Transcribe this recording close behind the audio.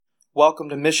Welcome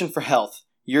to Mission for Health,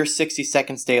 your 60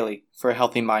 seconds daily for a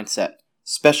healthy mindset.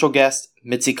 Special guest,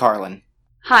 Mitzi Carlin.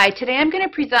 Hi, today I'm going to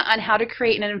present on how to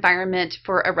create an environment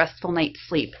for a restful night's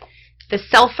sleep. The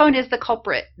cell phone is the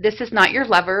culprit. This is not your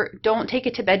lover. Don't take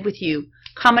it to bed with you.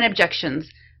 Common objections.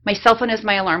 My cell phone is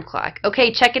my alarm clock.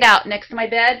 Okay, check it out. Next to my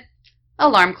bed,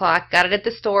 alarm clock. Got it at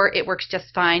the store. It works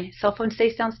just fine. Cell phone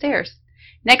stays downstairs.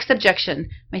 Next objection.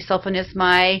 My cell phone is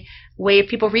my way of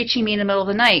people reaching me in the middle of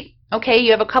the night. Okay,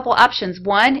 you have a couple options.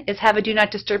 One is have a do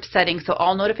not disturb setting, so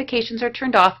all notifications are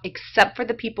turned off except for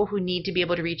the people who need to be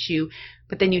able to reach you.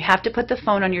 But then you have to put the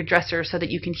phone on your dresser so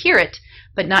that you can hear it,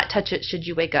 but not touch it should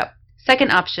you wake up.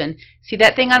 Second option, see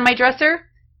that thing on my dresser?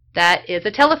 That is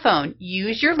a telephone.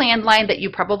 Use your landline that you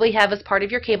probably have as part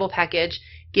of your cable package.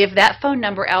 Give that phone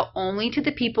number out only to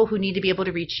the people who need to be able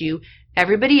to reach you.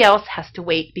 Everybody else has to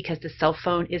wait because the cell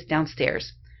phone is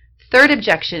downstairs. Third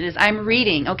objection is I'm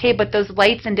reading, okay, but those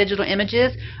lights and digital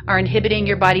images are inhibiting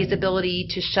your body's ability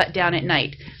to shut down at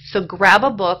night. So grab a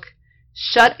book,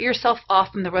 shut yourself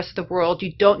off from the rest of the world.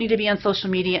 You don't need to be on social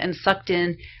media and sucked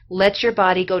in. Let your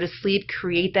body go to sleep,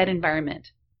 create that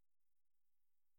environment.